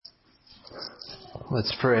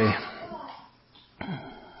Let's pray.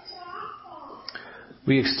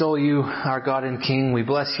 We extol you, our God and King. We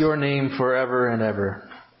bless your name forever and ever.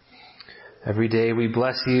 Every day we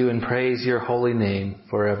bless you and praise your holy name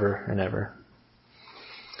forever and ever.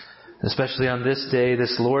 Especially on this day,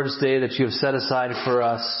 this Lord's Day that you have set aside for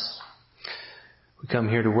us. We come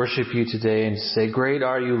here to worship you today and to say, great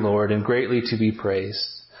are you, Lord, and greatly to be praised,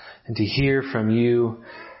 and to hear from you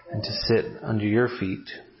and to sit under your feet.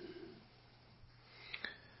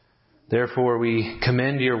 Therefore we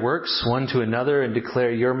commend your works one to another and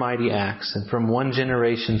declare your mighty acts. And from one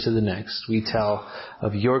generation to the next we tell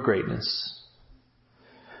of your greatness,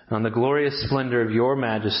 and on the glorious splendor of your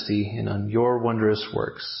majesty, and on your wondrous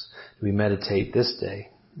works we meditate this day.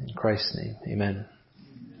 In Christ's name, amen.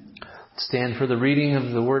 Let's stand for the reading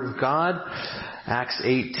of the Word of God. Acts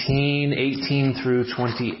 18 through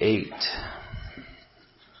 28.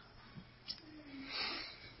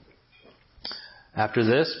 After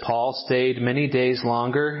this, Paul stayed many days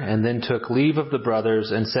longer and then took leave of the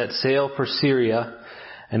brothers and set sail for Syria,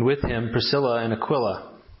 and with him Priscilla and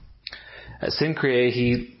Aquila. At Cenchreae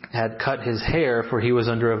he had cut his hair, for he was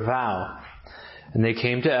under a vow. And they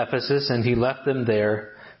came to Ephesus, and he left them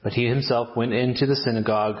there, but he himself went into the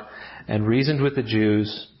synagogue and reasoned with the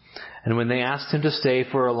Jews. And when they asked him to stay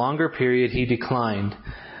for a longer period, he declined.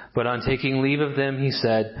 But on taking leave of them, he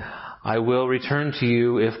said, I will return to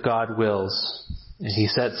you if God wills. And he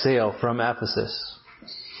set sail from Ephesus.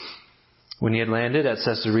 When he had landed at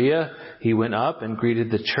Caesarea, he went up and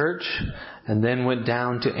greeted the church, and then went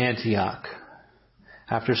down to Antioch.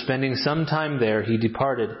 After spending some time there, he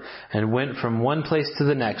departed and went from one place to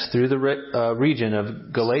the next through the region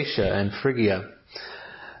of Galatia and Phrygia,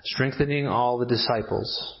 strengthening all the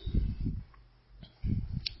disciples.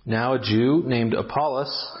 Now a Jew named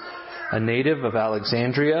Apollos, a native of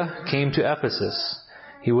Alexandria, came to Ephesus.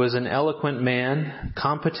 He was an eloquent man,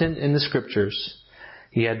 competent in the Scriptures.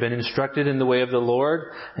 He had been instructed in the way of the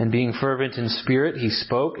Lord, and being fervent in spirit, he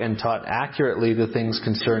spoke and taught accurately the things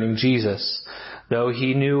concerning Jesus, though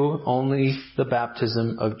he knew only the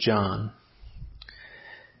baptism of John.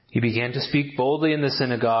 He began to speak boldly in the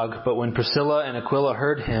synagogue, but when Priscilla and Aquila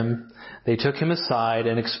heard him, they took him aside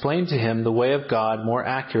and explained to him the way of God more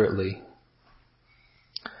accurately.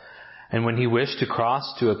 And when he wished to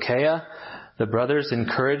cross to Achaia, the brothers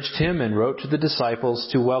encouraged him and wrote to the disciples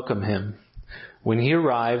to welcome him. When he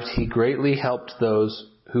arrived, he greatly helped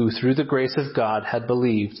those who through the grace of God had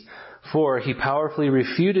believed, for he powerfully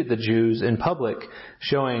refuted the Jews in public,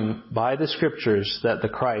 showing by the Scriptures that the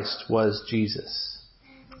Christ was Jesus.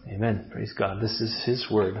 Amen. Praise God. This is His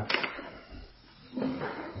Word.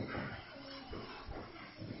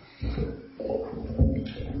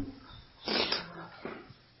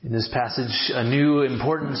 In this passage, a new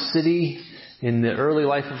important city in the early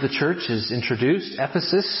life of the church is introduced,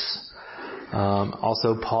 Ephesus.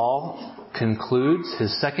 Also, Paul concludes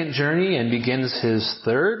his second journey and begins his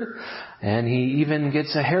third, and he even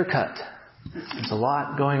gets a haircut. There's a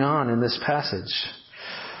lot going on in this passage.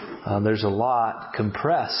 There's a lot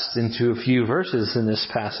compressed into a few verses in this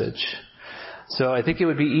passage. So I think it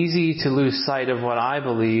would be easy to lose sight of what I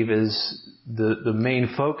believe is the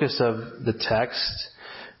main focus of the text,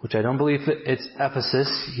 which I don't believe it's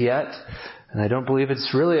Ephesus yet. And I don't believe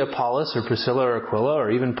it's really Apollos or Priscilla or Aquila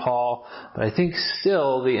or even Paul, but I think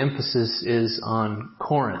still the emphasis is on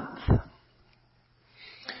Corinth.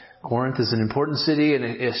 Corinth is an important city and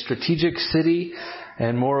a strategic city,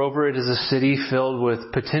 and moreover it is a city filled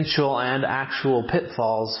with potential and actual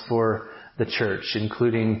pitfalls for the church,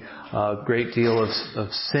 including a great deal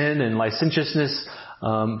of sin and licentiousness,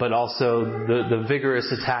 but also the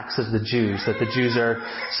vigorous attacks of the Jews, that the Jews are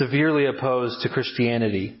severely opposed to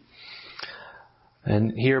Christianity.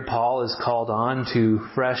 And here Paul is called on to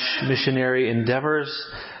fresh missionary endeavors.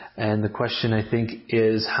 And the question, I think,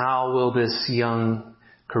 is how will this young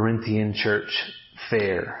Corinthian church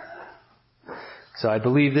fare? So I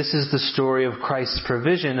believe this is the story of Christ's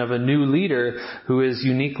provision of a new leader who is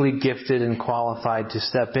uniquely gifted and qualified to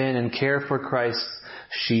step in and care for Christ's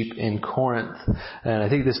sheep in Corinth. And I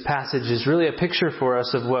think this passage is really a picture for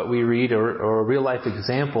us of what we read, or a real life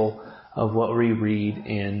example of what we read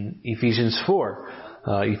in Ephesians 4.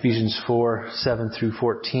 Ephesians 4, 7 through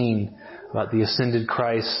 14, about the ascended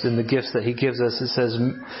Christ and the gifts that He gives us. It says,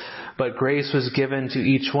 but grace was given to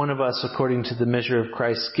each one of us according to the measure of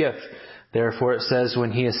Christ's gift. Therefore it says,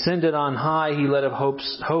 when He ascended on high, He led a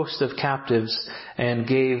host of captives and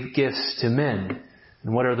gave gifts to men.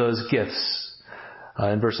 And what are those gifts?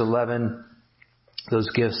 In verse 11, those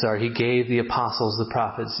gifts are, He gave the apostles, the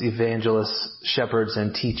prophets, evangelists, shepherds,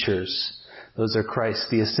 and teachers. Those are Christ,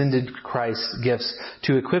 the ascended Christ gifts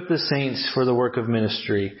to equip the saints for the work of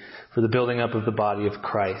ministry, for the building up of the body of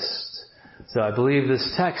Christ. So I believe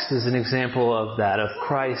this text is an example of that, of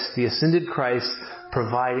Christ, the ascended Christ,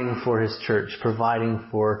 providing for His church, providing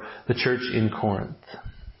for the church in Corinth.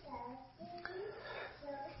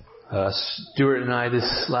 Stuart and I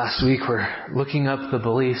this last week were looking up the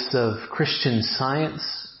beliefs of Christian Science.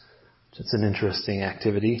 It's an interesting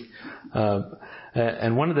activity.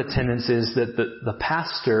 And one of the tenets is that the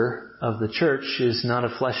pastor of the church is not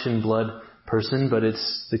a flesh and blood person, but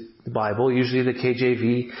it's the Bible, usually the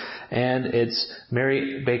KJV, and it's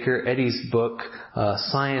Mary Baker Eddy's book,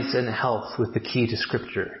 Science and Health with the Key to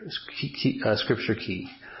Scripture, Scripture Key.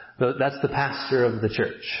 That's the pastor of the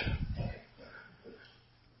church.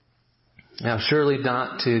 Now, surely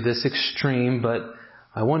not to this extreme, but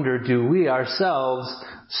I wonder, do we ourselves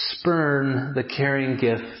spurn the caring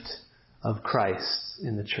gift of Christ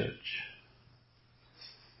in the church?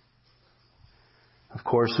 Of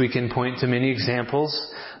course, we can point to many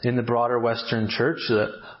examples in the broader Western church,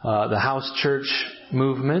 the house church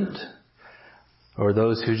movement, or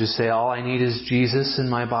those who just say, all I need is Jesus and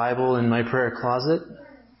my Bible and my prayer closet.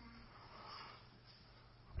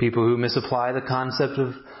 People who misapply the concept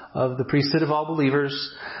of the priesthood of all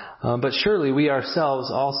believers. But surely we ourselves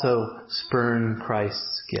also spurn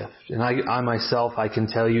Christ's gift. And I myself, I can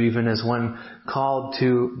tell you, even as one called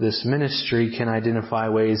to this ministry, can identify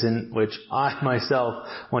ways in which I myself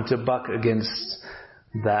want to buck against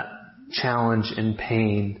that challenge and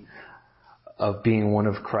pain of being one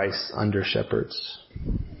of Christ's under-shepherds.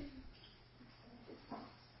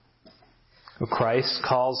 Christ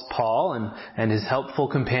calls Paul and his helpful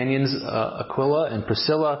companions Aquila and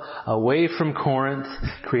Priscilla away from Corinth,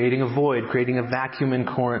 creating a void, creating a vacuum in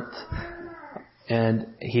Corinth. And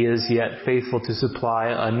He is yet faithful to supply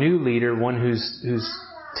a new leader, one who's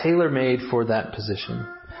tailor-made for that position.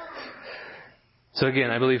 So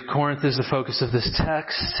again, I believe Corinth is the focus of this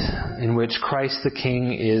text, in which Christ the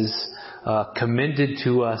King is commended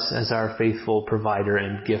to us as our faithful provider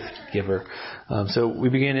and gift giver. So we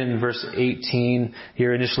begin in verse 18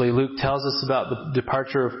 here. Initially, Luke tells us about the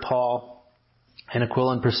departure of Paul and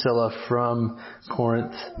Aquila and Priscilla from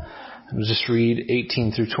Corinth. We'll just read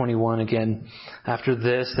 18 through 21 again. After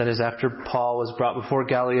this, that is after Paul was brought before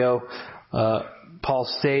Gallio, Paul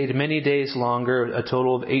stayed many days longer, a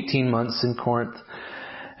total of 18 months in Corinth.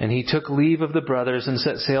 And he took leave of the brothers and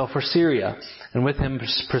set sail for Syria, and with him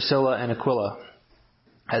Priscilla and Aquila.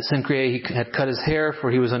 At Cenchreae he had cut his hair,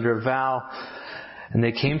 for he was under a vow. And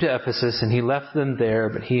they came to Ephesus, and he left them there,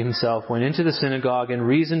 but he himself went into the synagogue and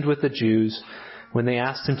reasoned with the Jews. When they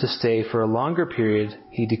asked him to stay for a longer period,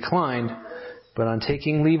 he declined. But on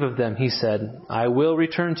taking leave of them, he said, I will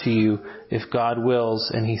return to you if God wills.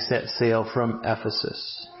 And he set sail from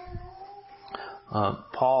Ephesus.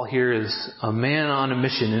 Paul here is a man on a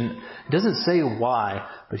mission, and it doesn't say why,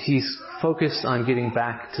 but he's focused on getting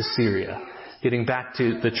back to Syria, getting back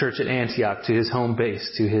to the church at Antioch, to his home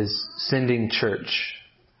base, to his sending church.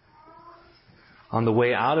 On the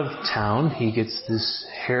way out of town, he gets this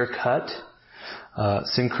haircut.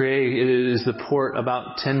 Cenchreae is the port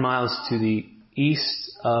about 10 miles to the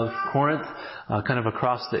east of Corinth, kind of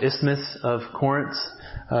across the isthmus of Corinth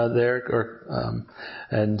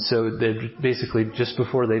and so they basically just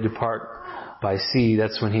before they depart by sea,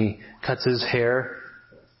 that's when he cuts his hair.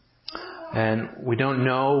 And we don't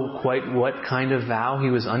know quite what kind of vow he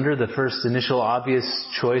was under. The first initial obvious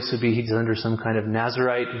choice would be he's under some kind of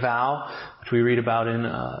Nazirite vow, which we read about in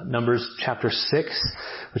Numbers chapter 6,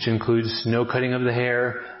 which includes no cutting of the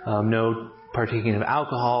hair, no partaking of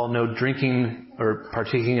alcohol, no drinking or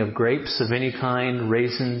partaking of grapes of any kind,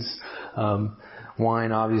 raisins,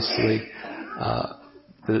 wine, obviously.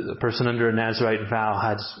 The person under a Nazirite vow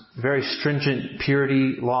has very stringent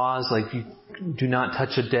purity laws, like you do not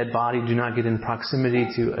touch a dead body, do not get in proximity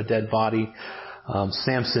to a dead body.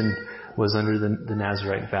 Samson was under the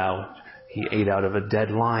Nazirite vow. He ate out of a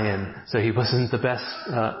dead lion, so he wasn't the best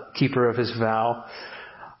keeper of his vow.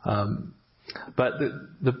 But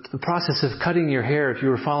the process of cutting your hair, if you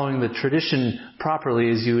were following the tradition properly,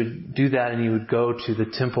 is you would do that and you would go to the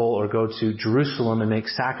temple or go to Jerusalem and make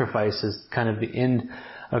sacrifices, kind of the end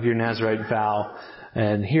of your Nazirite vow.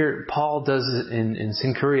 And here Paul does it in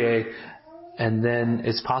Cenchreae, and then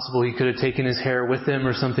it's possible he could have taken his hair with him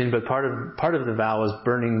or something, but part of the vow was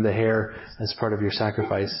burning the hair as part of your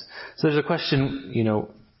sacrifice. So there's a question,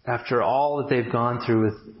 after all that they've gone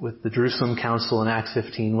through with the Jerusalem Council in Acts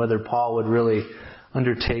 15, whether Paul would really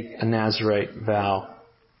undertake a Nazirite vow.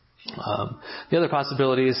 The other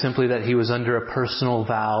possibility is simply that he was under a personal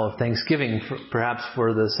vow of thanksgiving, perhaps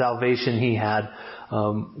for the salvation he had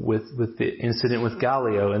with the incident with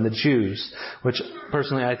Gallio and the Jews, which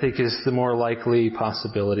personally I think is the more likely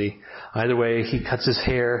possibility. Either way, he cuts his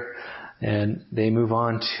hair and they move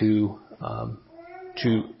on to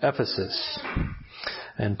Ephesus.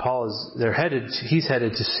 And he's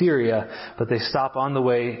headed to Syria, but they stop on the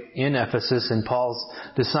way in Ephesus, and Paul's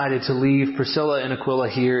decided to leave Priscilla and Aquila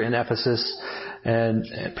here in Ephesus, and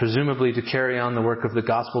presumably to carry on the work of the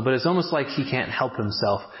gospel. But it's almost like he can't help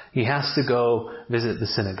himself. He has to go visit the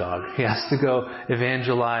synagogue. He has to go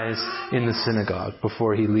evangelize in the synagogue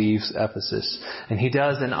before he leaves Ephesus. And he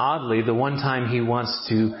does, and oddly, the one time he wants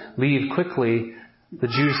to leave quickly, the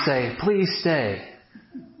Jews say, "Please stay."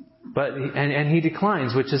 But he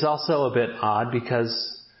declines, which is also a bit odd because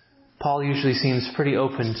Paul usually seems pretty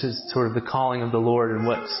open to sort of the calling of the Lord and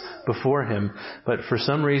what's before him. But for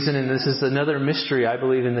some reason, and this is another mystery I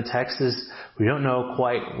believe in the text, is we don't know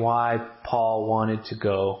quite why Paul wanted to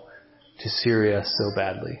go to Syria so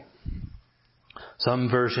badly. Some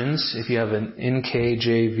versions, if you have an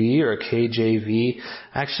NKJV or a KJV,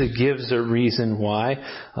 actually gives a reason why.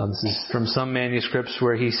 This is from some manuscripts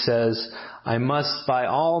where he says, "I must by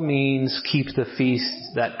all means keep the feast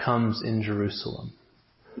that comes in Jerusalem."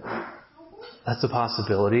 That's a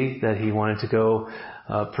possibility, that he wanted to go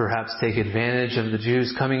perhaps take advantage of the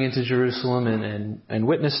Jews coming into Jerusalem and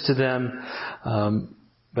witness to them.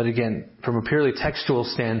 But again, from a purely textual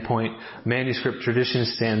standpoint, manuscript tradition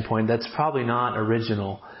standpoint, that's probably not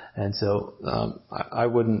original. And so I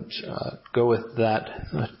wouldn't go with that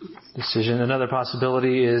decision. Another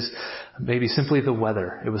possibility is maybe simply the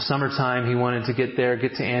weather. It was summertime. He wanted to get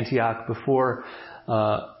to Antioch before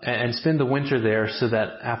and spend the winter there, so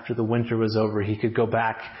that after the winter was over, he could go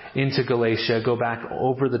back into Galatia, go back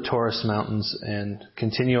over the Taurus Mountains, and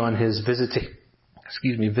continue on his visitation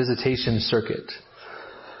circuit.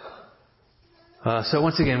 So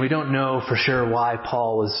once again, we don't know for sure why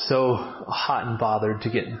Paul was so hot and bothered to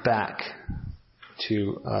get back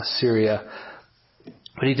to Syria.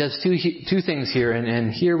 But he does two things here,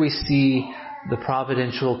 and here we see the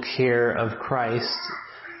providential care of Christ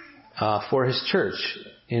for his church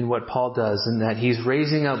in what Paul does, and that he's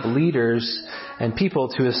raising up leaders and people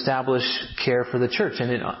to establish care for the church. And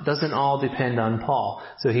it doesn't all depend on Paul.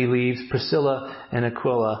 So he leaves Priscilla and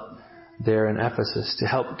Aquila there in Ephesus to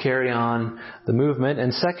help carry on the movement.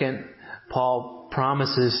 And second, Paul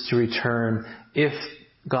promises to return if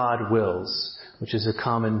God wills, which is a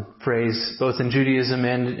common phrase both in Judaism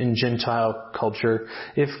and in Gentile culture.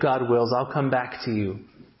 If God wills, I'll come back to you,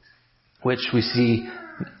 which we see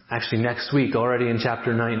actually next week. Already in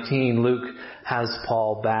chapter 19, Luke has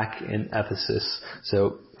Paul back in Ephesus.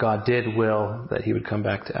 So God did will that he would come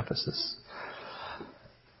back to Ephesus.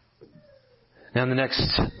 Now in the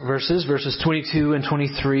next verses 22 and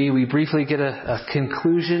 23, we briefly get a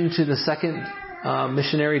conclusion to the second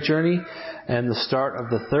missionary journey and the start of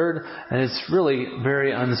the third. And it's really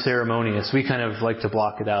very unceremonious. We kind of like to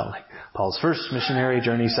block it out, like Paul's first missionary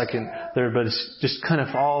journey, second, third, but it's just kind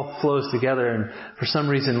of all flows together. And for some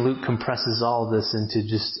reason, Luke compresses all of this into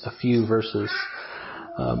just a few verses.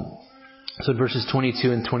 So verses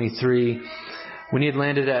 22 and 23, when he had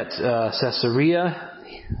landed at Caesarea,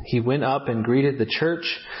 he went up and greeted the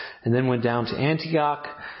church, and then went down to Antioch.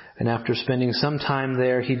 And after spending some time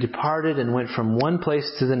there, he departed and went from one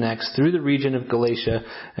place to the next through the region of Galatia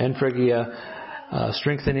and Phrygia,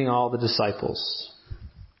 strengthening all the disciples.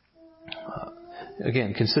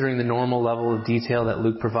 Again, considering the normal level of detail that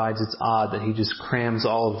Luke provides, it's odd that he just crams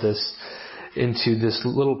all of this into this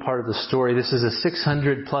little part of the story. This is a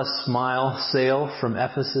 600-plus mile sail from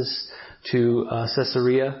Ephesus to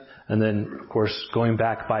Caesarea. And then, of course, going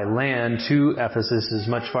back by land to Ephesus is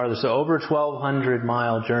much farther. So over a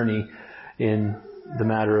 1,200-mile journey in the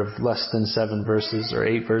matter of less than 7 verses or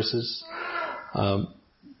 8 verses.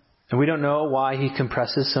 And we don't know why he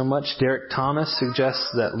compresses so much. Derek Thomas suggests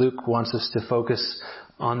that Luke wants us to focus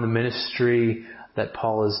on the ministry that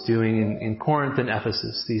Paul is doing in Corinth and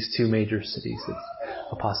Ephesus, these two major cities. It's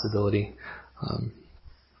a possibility.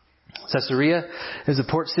 Caesarea is a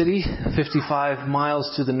port city 55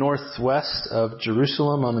 miles to the northwest of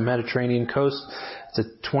Jerusalem on the Mediterranean coast. It's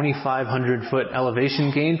a 2,500-foot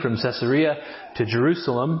elevation gain from Caesarea to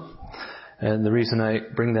Jerusalem. And the reason I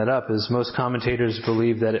bring that up is most commentators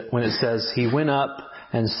believe that when it says he went up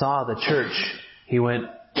and saw the church, he went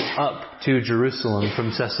up to Jerusalem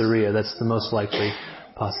from Caesarea. That's the most likely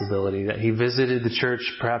possibility, that he visited the church,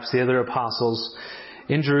 perhaps the other apostles,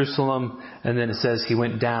 in Jerusalem, and then it says he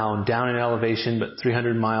went down in elevation, but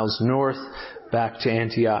 300 miles north, back to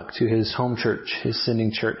Antioch, to his home church, his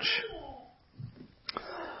sending church.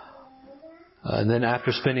 And then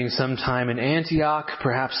after spending some time in Antioch,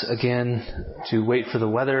 perhaps again to wait for the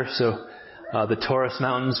weather. So the Taurus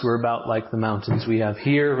Mountains were about like the mountains we have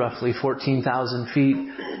here, roughly 14,000 feet.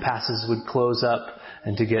 Passes would close up,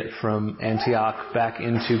 and to get from Antioch back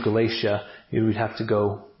into Galatia, you would have to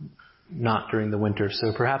go not during the winter.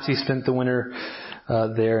 So perhaps he spent the winter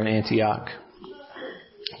there in Antioch.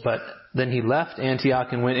 But then he left Antioch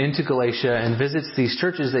and went into Galatia and visits these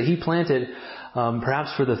churches that he planted.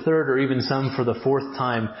 Perhaps for the third or even some for the fourth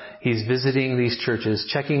time, he's visiting these churches,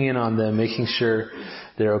 checking in on them, making sure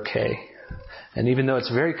they're okay. And even though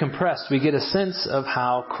it's very compressed, we get a sense of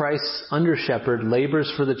how Christ's under-shepherd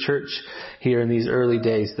labors for the church here in these early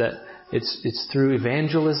days, that it's through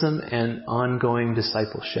evangelism and ongoing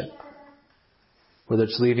discipleship. Whether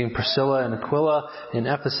it's leaving Priscilla and Aquila in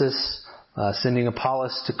Ephesus, sending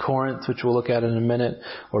Apollos to Corinth, which we'll look at in a minute,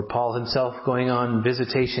 or Paul himself going on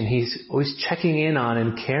visitation, he's always checking in on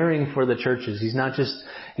and caring for the churches. He's not just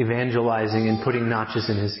evangelizing and putting notches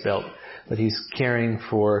in his belt, but he's caring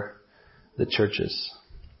for the churches.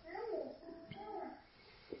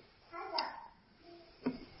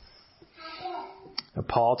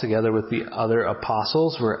 Paul, together with the other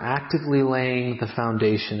apostles, were actively laying the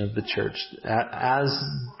foundation of the church as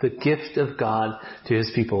the gift of God to his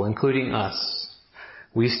people, including us.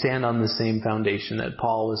 We stand on the same foundation that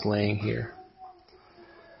Paul was laying here.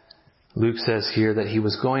 Luke says here that he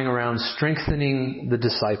was going around strengthening the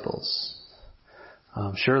disciples.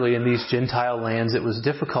 Surely in these Gentile lands it was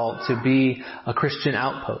difficult to be a Christian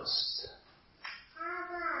outpost.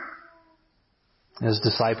 As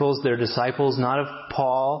disciples, they're disciples not of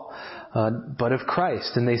Paul, but of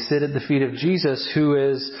Christ. And they sit at the feet of Jesus, who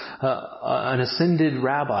is an ascended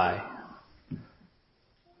rabbi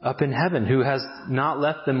up in heaven, who has not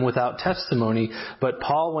left them without testimony. But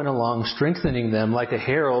Paul went along strengthening them like a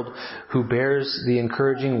herald who bears the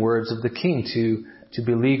encouraging words of the king to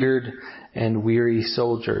beleaguered and weary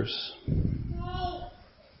soldiers.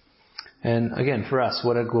 And again, for us,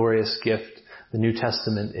 what a glorious gift the New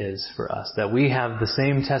Testament is for us, that we have the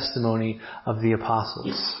same testimony of the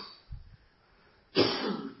apostles.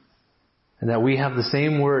 And that we have the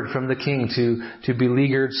same word from the King to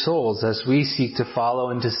beleaguered souls as we seek to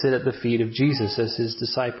follow and to sit at the feet of Jesus as his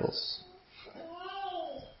disciples.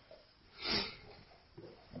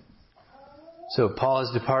 So Paul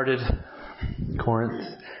has departed Corinth.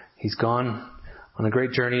 He's gone on a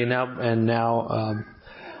great journey, and now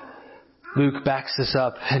Luke backs this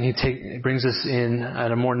up, and he brings us in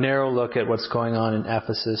at a more narrow look at what's going on in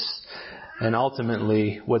Ephesus and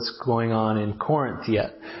ultimately what's going on in Corinth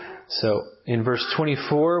yet. So in verse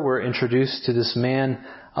 24, we're introduced to this man,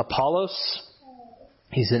 Apollos.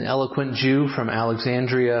 He's an eloquent Jew from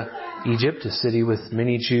Alexandria, Egypt, a city with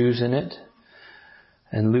many Jews in it.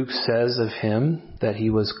 And Luke says of him that he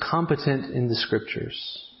was competent in the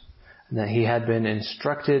Scriptures, and that he had been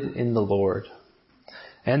instructed in the Lord,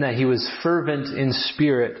 and that he was fervent in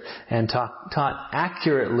spirit and taught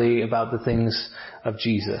accurately about the things of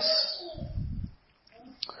Jesus.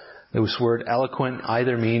 This word eloquent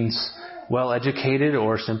either means well-educated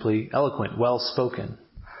or simply eloquent, well-spoken.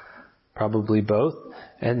 Probably both.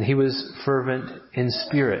 And he was fervent in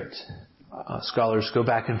spirit. Scholars go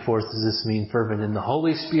back and forth. Does this mean fervent in the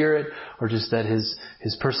Holy Spirit, or just that his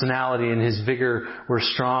personality and his vigor were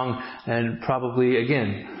strong? And probably,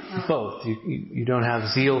 again, both. You don't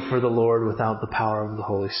have zeal for the Lord without the power of the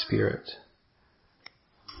Holy Spirit.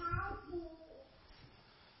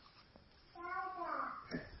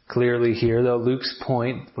 Clearly here, though, Luke's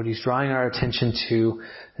point, what he's drawing our attention to,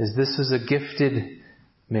 is this is a gifted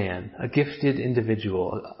man, a gifted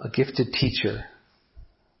individual, a gifted teacher.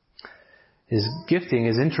 His gifting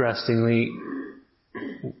is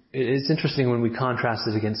it's interesting when we contrast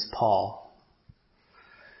it against Paul.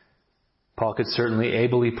 Paul could certainly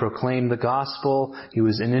ably proclaim the gospel. He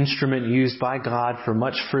was an instrument used by God for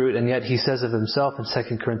much fruit, and yet he says of himself in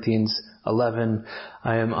 2 Corinthians 11,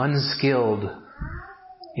 I am unskilled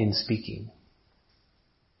in speaking.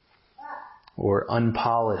 Or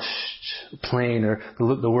unpolished, plain, or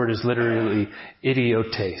the word is literally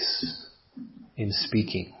idiotes in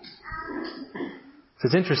speaking. So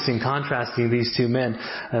it's interesting contrasting these two men.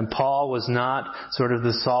 And Paul was not sort of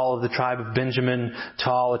the Saul of the tribe of Benjamin,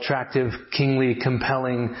 tall, attractive, kingly,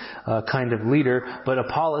 compelling kind of leader, but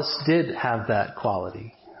Apollos did have that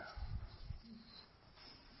quality.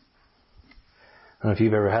 I don't know if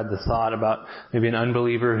you've ever had the thought about maybe an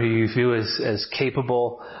unbeliever who you view as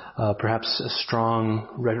capable, perhaps a strong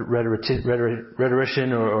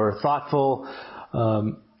rhetorician or thoughtful.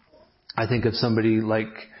 I think of somebody like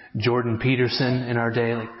Jordan Peterson in our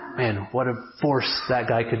day. Like, man, what a force that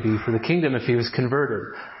guy could be for the kingdom if he was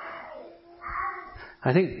converted.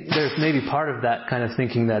 I think there's maybe part of that kind of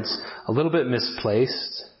thinking that's a little bit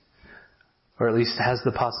misplaced, or at least has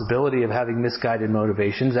the possibility of having misguided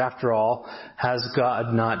motivations. After all, has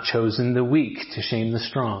God not chosen the weak to shame the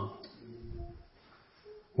strong?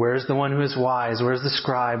 Where's the one who is wise? Where's the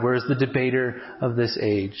scribe? Where's the debater of this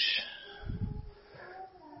age?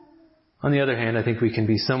 On the other hand, I think we can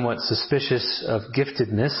be somewhat suspicious of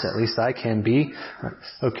giftedness. At least I can be.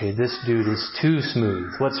 Okay, this dude is too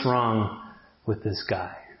smooth. What's wrong with this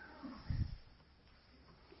guy?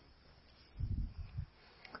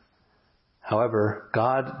 However,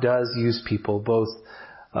 God does use people, both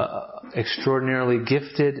extraordinarily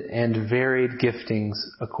gifted and varied giftings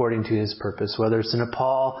according to His purpose. Whether it's an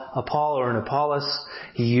Paul or an Apollos,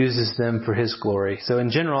 He uses them for His glory. So in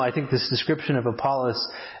general, I think this description of Apollos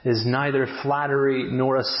is neither flattery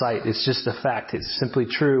nor a sight. It's just a fact. It's simply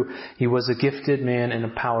true. He was a gifted man and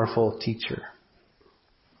a powerful teacher.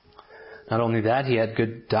 Not only that, he had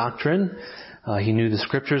good doctrine. He knew the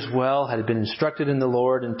Scriptures well, had been instructed in the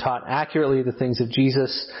Lord, and taught accurately the things of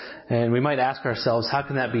Jesus. And we might ask ourselves, how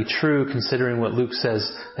can that be true, considering what Luke says,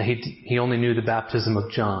 that he only knew the baptism of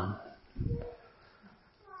John?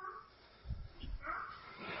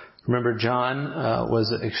 Remember, John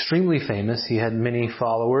was extremely famous. He had many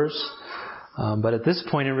followers. But at this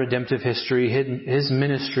point in redemptive history, his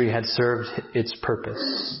ministry had served its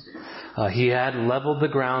purpose. He had leveled the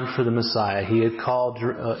ground for the Messiah. He had called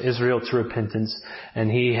Israel to repentance,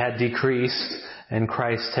 and he had decreased, and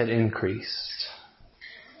Christ had increased.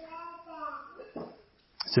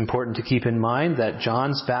 It's important to keep in mind that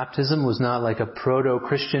John's baptism was not like a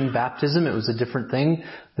proto-Christian baptism. It was a different thing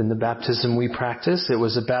than the baptism we practice. It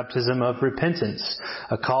was a baptism of repentance,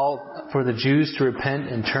 a call for the Jews to repent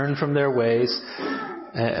and turn from their ways.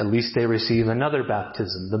 At least they receive another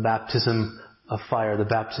baptism, the baptism of fire, the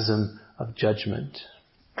baptism of judgment.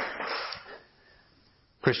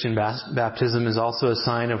 Christian baptism is also a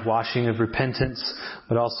sign of washing of repentance,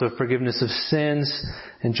 but also forgiveness of sins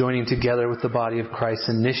and joining together with the body of Christ,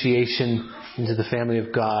 initiation into the family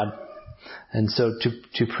of God. And so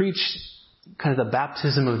to preach kind of the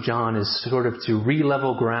baptism of John is sort of to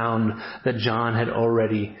re-level ground that John had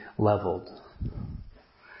already leveled.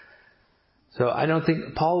 So I don't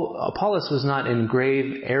think Apollos was not in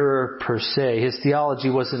grave error per se. His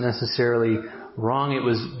theology wasn't necessarily wrong. It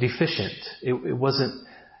was deficient. It wasn't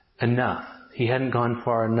enough. He hadn't gone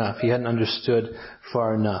far enough. He hadn't understood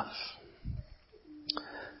far enough.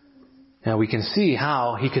 Now we can see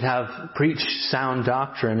how he could have preached sound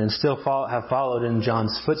doctrine and still have followed in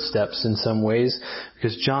John's footsteps in some ways,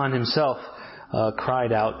 because John himself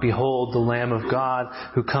cried out, "Behold the Lamb of God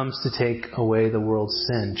who comes to take away the world's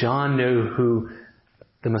sin." John knew who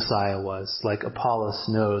the Messiah was, like Apollos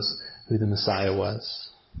knows who the Messiah was.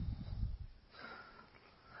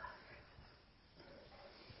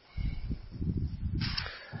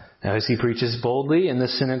 Now as he preaches boldly in the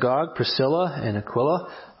synagogue, Priscilla and Aquila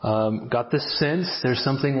got this sense there's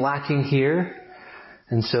something lacking here.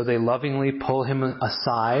 And so they lovingly pull him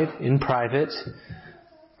aside in private.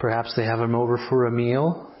 Perhaps they have him over for a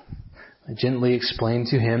meal. I gently explain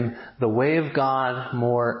to him the way of God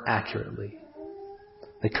more accurately.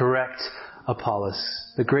 They correct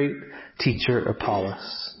Apollos, the great teacher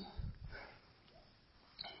Apollos.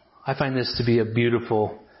 I find this to be a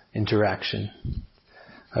beautiful interaction.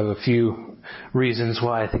 I have a few reasons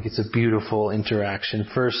why I think it's a beautiful interaction.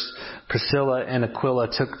 First, Priscilla and Aquila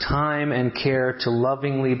took time and care to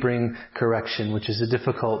lovingly bring correction, which is a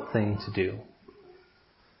difficult thing to do.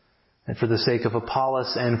 And for the sake of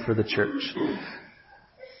Apollos and for the church.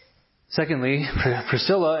 Secondly,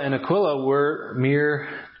 Priscilla and Aquila were mere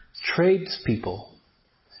tradespeople.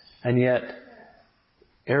 And yet,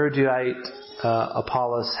 erudite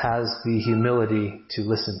Apollos has the humility to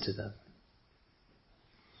listen to them.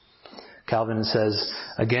 Calvin says,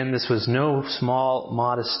 "Again, this was no small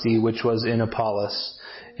modesty which was in Apollos,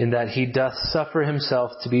 in that he doth suffer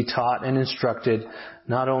himself to be taught and instructed,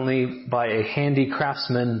 not only by a handy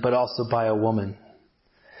craftsman, but also by a woman.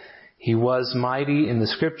 He was mighty in the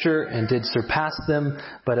Scripture, and did surpass them,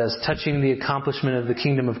 but as touching the accomplishment of the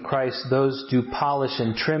kingdom of Christ, those do polish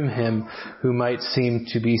and trim him, who might seem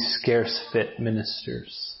to be scarce fit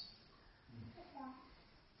ministers."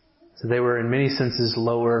 So they were in many senses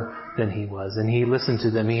lower than he was. And he listened to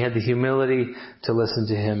them. He had the humility to listen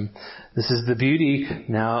to him. This is the beauty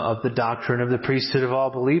now of the doctrine of the priesthood of all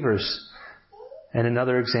believers. And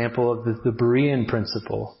another example of the Berean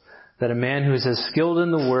principle. That a man who is as skilled in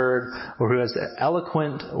the word, or who is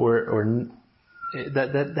eloquent or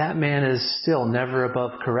that man is still never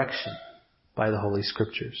above correction by the Holy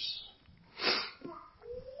Scriptures.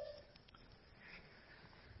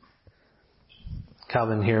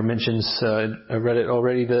 Calvin here mentions, I read it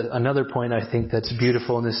already, another point I think that's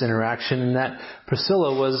beautiful in this interaction, and that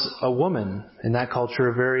Priscilla was a woman in that culture,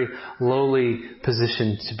 a very lowly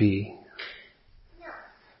position to be.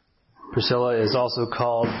 Priscilla is also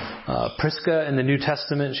called Prisca in the New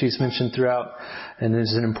Testament. She's mentioned throughout and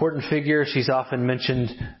is an important figure. She's often mentioned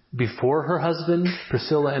before her husband,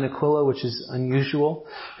 Priscilla and Aquila, which is unusual.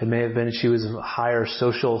 It may have been she was of higher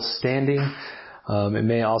social standing. It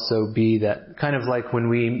may also be that kind of like when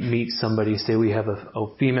we meet somebody, say we have a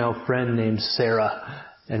female friend named Sarah,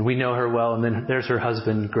 and we know her well, and then there's her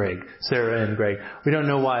husband, Greg. Sarah and Greg. We don't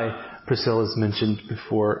know why Priscilla is mentioned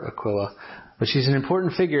before Aquila. But she's an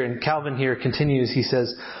important figure, and Calvin here continues. He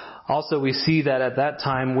says, also we see that at that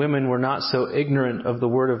time women were not so ignorant of the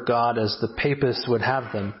Word of God as the papists would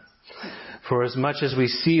have them. For as much as we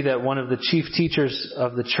see that one of the chief teachers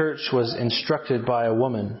of the church was instructed by a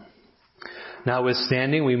woman.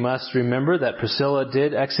 Notwithstanding, we must remember that Priscilla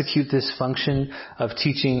did execute this function of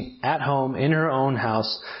teaching at home in her own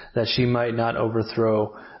house, that she might not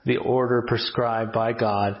overthrow the order prescribed by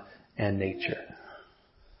God and nature.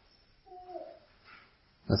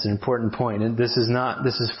 That's an important point. And this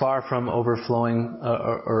is far from overthrowing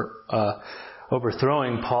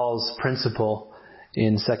Paul's principle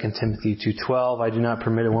in 2 Timothy 2:12. I do not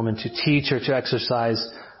permit a woman to teach or to exercise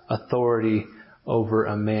authority over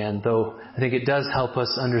a man, though I think it does help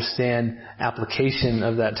us understand application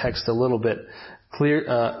of that text a little bit.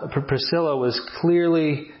 Priscilla was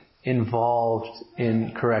clearly involved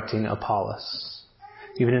in correcting Apollos.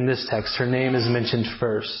 Even in this text, her name is mentioned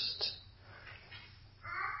first.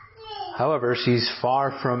 However, she's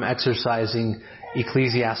far from exercising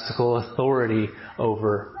ecclesiastical authority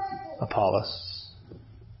over Apollos.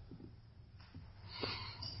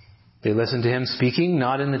 They listened to him speaking,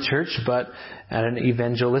 not in the church, but at an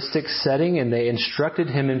evangelistic setting, and they instructed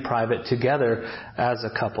him in private together as a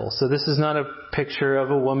couple. So this is not a picture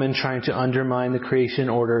of a woman trying to undermine the creation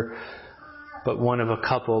order, but one of a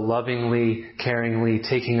couple lovingly, caringly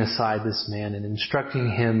taking aside this man and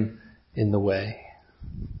instructing him in the way.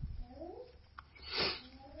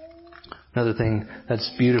 Another thing that's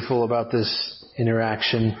beautiful about this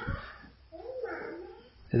interaction,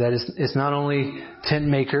 that it's not only tent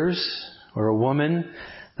makers or a woman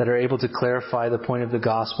that are able to clarify the point of the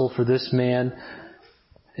gospel for this man,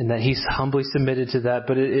 and that he's humbly submitted to that,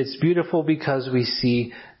 but it's beautiful because we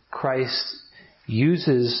see Christ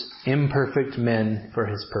uses imperfect men for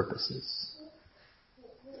his purposes.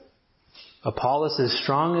 Apollos, as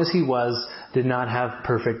strong as he was, did not have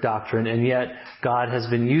perfect doctrine, and yet God has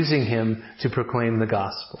been using him to proclaim the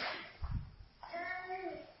gospel.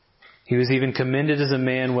 He was even commended as a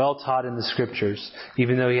man well taught in the Scriptures,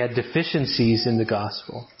 even though he had deficiencies in the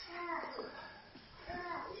gospel.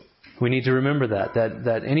 We need to remember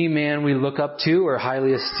that any man we look up to or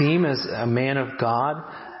highly esteem as a man of God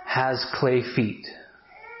has clay feet.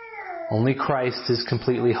 Only Christ is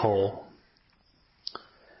completely whole.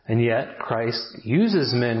 And yet, Christ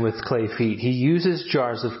uses men with clay feet. He uses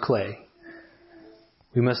jars of clay.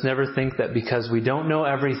 We must never think that because we don't know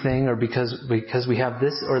everything or because we have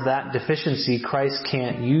this or that deficiency, Christ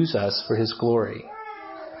can't use us for His glory.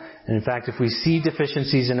 And in fact, if we see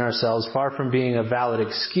deficiencies in ourselves, far from being a valid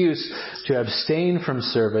excuse to abstain from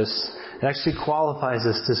service, it actually qualifies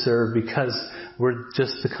us to serve because we're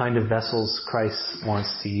just the kind of vessels Christ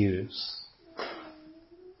wants to use.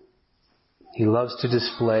 He loves to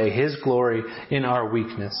display His glory in our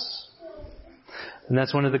weakness. And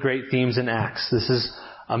that's one of the great themes in Acts. This is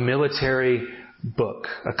a military book,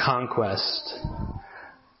 a conquest.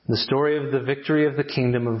 The story of the victory of the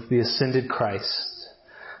kingdom of the ascended Christ.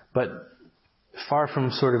 But far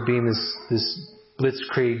from sort of being this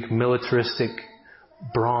blitzkrieg militaristic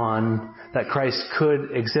brawn that Christ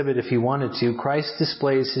could exhibit if He wanted to, Christ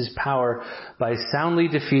displays His power by soundly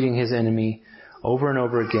defeating His enemy over and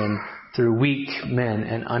over again through weak men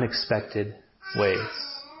and unexpected ways.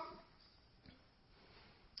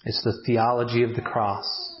 It's the theology of the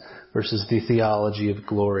cross versus the theology of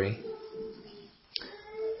glory.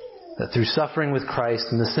 That through suffering with Christ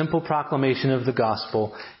and the simple proclamation of the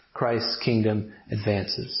gospel, Christ's kingdom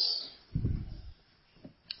advances.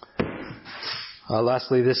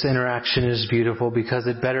 Lastly, this interaction is beautiful because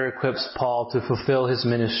it better equips Paul to fulfill his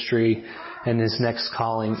ministry and his next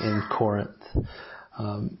calling in Corinth.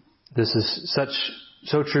 This is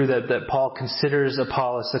so true that Paul considers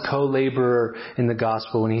Apollos a co-laborer in the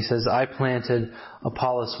gospel when he says, I planted,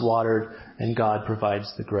 Apollos watered, and God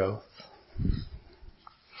provides the growth.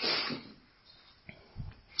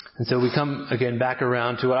 And so we come again back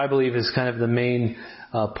around to what I believe is kind of the main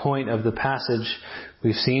point of the passage.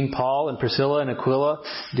 We've seen Paul and Priscilla and Aquila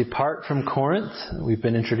depart from Corinth. We've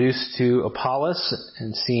been introduced to Apollos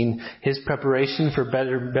and seen his preparation for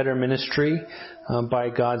better ministry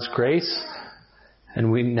by God's grace.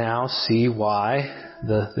 And we now see why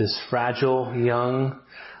this fragile young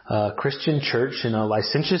Christian church in a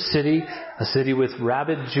licentious city, a city with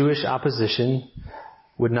rabid Jewish opposition,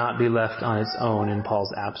 would not be left on its own in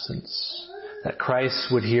Paul's absence. That Christ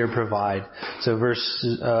would here provide. So verse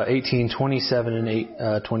 18, 27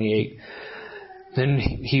 and 28. Then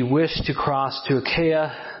he wished to cross to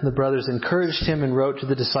Achaia. The brothers encouraged him and wrote to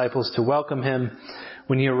the disciples to welcome him.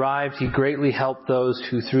 When he arrived, he greatly helped those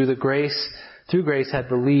who through grace had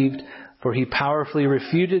believed, for he powerfully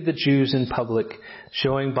refuted the Jews in public,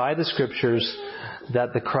 showing by the scriptures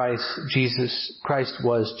that the Christ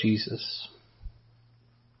was Jesus.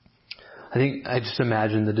 I just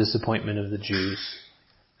imagine the disappointment of the Jews.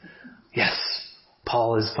 Yes,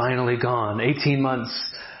 Paul is finally gone. 18 months.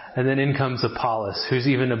 And then in comes Apollos, who's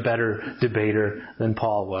even a better debater than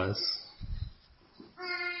Paul was.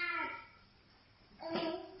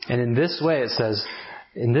 And in this way, it says,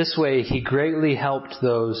 in this way he greatly helped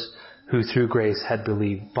those who through grace had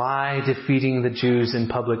believed. By defeating the Jews in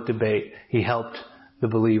public debate, he helped the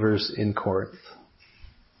believers in Corinth.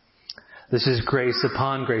 This is grace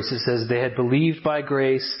upon grace. It says they had believed by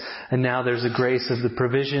grace, and now there's a grace of the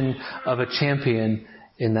provision of a champion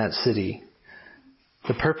in that city.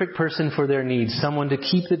 The perfect person for their needs, someone to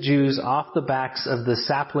keep the Jews off the backs of the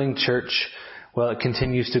sapling church while it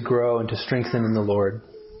continues to grow and to strengthen in the Lord.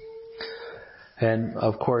 And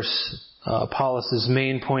of course, Apollos'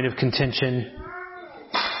 main point of contention,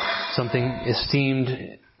 something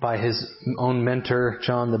esteemed by his own mentor,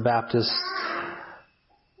 John the Baptist,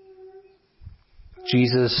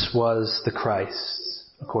 Jesus was the Christ,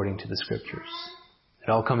 according to the scriptures.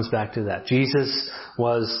 It all comes back to that. Jesus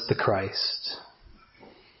was the Christ.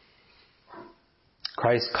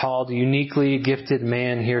 Christ called a uniquely gifted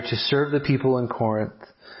man here to serve the people in Corinth.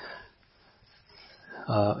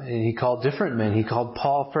 And he called different men. He called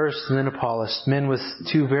Paul first and then Apollos. Men with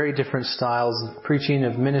two very different styles of preaching,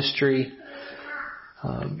 of ministry.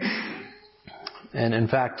 And in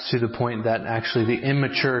fact, to the point that actually the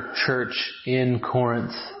immature church in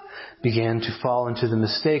Corinth began to fall into the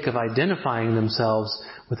mistake of identifying themselves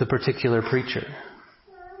with a particular preacher.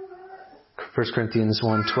 1 Corinthians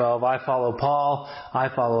 1:12, I follow Paul, I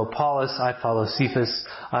follow Apollos, I follow Cephas,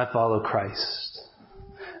 I follow Christ.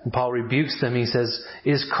 And Paul rebukes them. He says,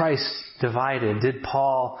 is Christ divided?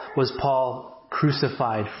 Was Paul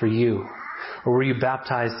crucified for you? Or were you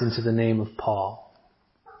baptized into the name of Paul?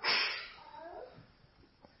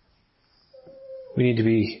 We need to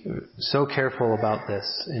be so careful about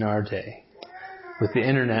this in our day. With the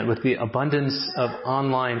internet, with the abundance of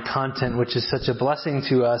online content, which is such a blessing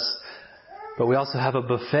to us, but we also have a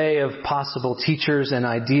buffet of possible teachers and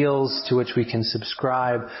ideals to which we can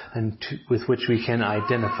subscribe and with which we can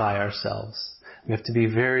identify ourselves. We have to be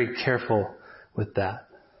very careful with that.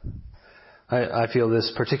 I feel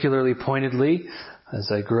this particularly pointedly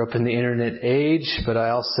as I grew up in the internet age, but I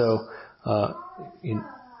also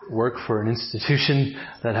work for an institution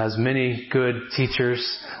that has many good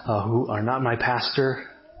teachers who are not my pastor.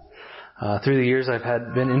 Through the years,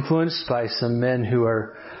 I've been influenced by some men who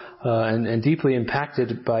are and deeply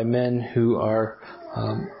impacted by men who are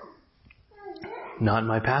not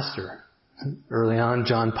my pastor. Early on,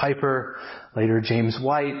 John Piper, later James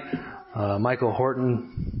White, Michael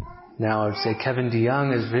Horton. Now I would say Kevin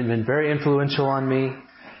DeYoung has been very influential on me.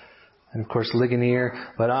 And of course Ligonier.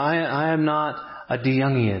 But I am not a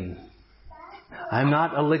DeYoungian. I'm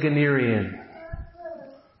not a Ligonierian.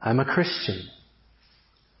 I'm a Christian.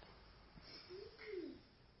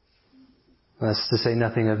 That's to say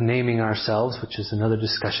nothing of naming ourselves, which is another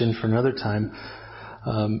discussion for another time.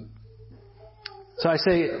 So I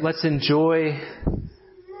say, let's enjoy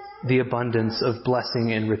the abundance of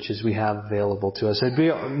blessing and riches we have available to us. I'd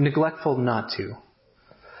be neglectful not to.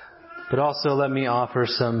 But also let me offer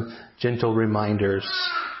some gentle reminders.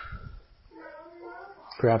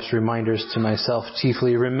 Perhaps reminders to myself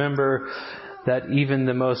chiefly. Remember that even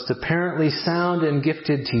the most apparently sound and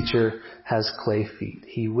gifted teacher has clay feet.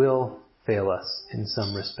 He will fail us in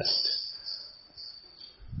some respect.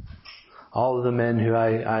 All of the men who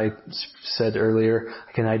I said earlier,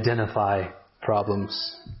 I can identify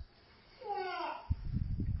problems.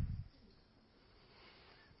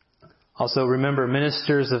 Also remember,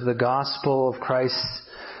 ministers of the gospel of Christ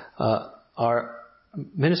are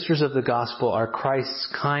Christ's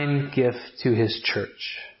kind gift to His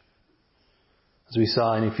church. as we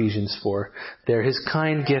saw in Ephesians 4. They're His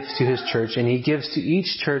kind gifts to His church, and He gives to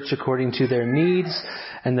each church according to their needs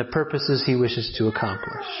and the purposes He wishes to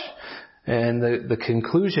accomplish. And the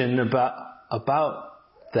conclusion about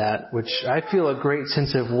that, which I feel a great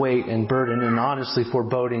sense of weight and burden and honestly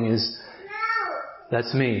foreboding, is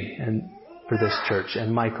that's me and for this church,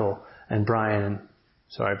 and Michael and Brian,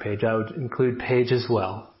 and Paige, I would include Paige as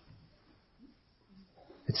well.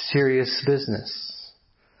 It's serious business.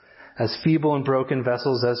 As feeble and broken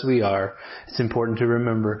vessels as we are, it's important to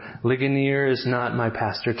remember Ligonier is not my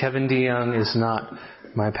pastor. Kevin DeYoung is not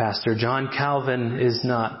my pastor. John Calvin is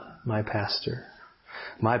not my pastor.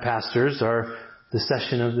 My pastors are the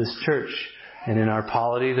session of this church, and in our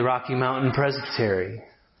polity, the Rocky Mountain Presbytery.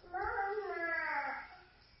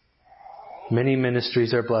 Many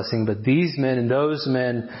ministries are blessing, but these men and those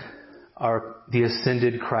men are the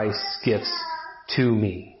ascended Christ's gifts to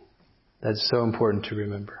me. That's so important to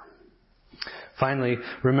remember. Finally,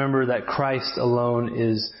 remember that Christ alone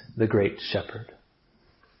is the great shepherd.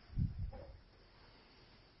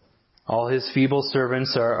 All His feeble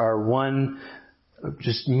servants are one,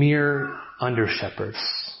 just mere under-shepherds.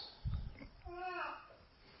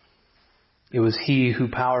 It was He who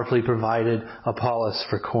powerfully provided Apollos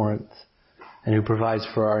for Corinth, and who provides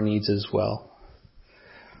for our needs as well.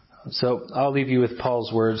 So I'll leave you with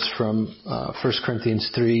Paul's words from 1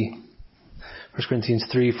 Corinthians 3. 1 Corinthians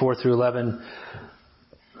 3, 4 through 11.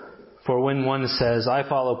 For when one says, I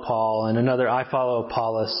follow Paul, and another, I follow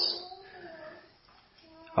Apollos,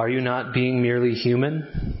 are you not being merely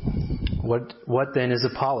human? What then is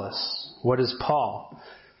Apollos? What is Paul?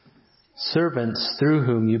 Servants through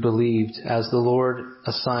whom you believed, as the Lord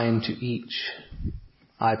assigned to each.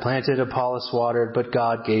 I planted, Apollos watered, but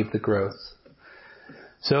God gave the growth.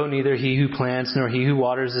 So neither he who plants nor he who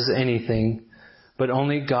waters is anything, but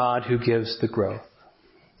only God who gives the growth.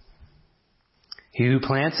 He who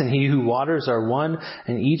plants and he who waters are one,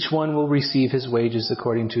 and each one will receive his wages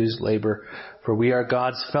according to his labor. For we are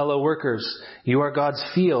God's fellow workers. You are God's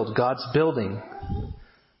field, God's building.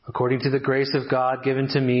 According to the grace of God given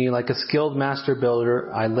to me, like a skilled master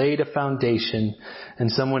builder, I laid a foundation,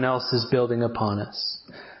 and someone else is building upon us.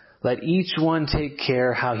 Let each one take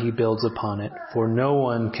care how he builds upon it, for no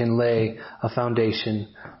one can lay a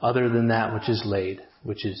foundation other than that which is laid,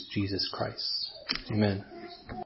 which is Jesus Christ. Amen.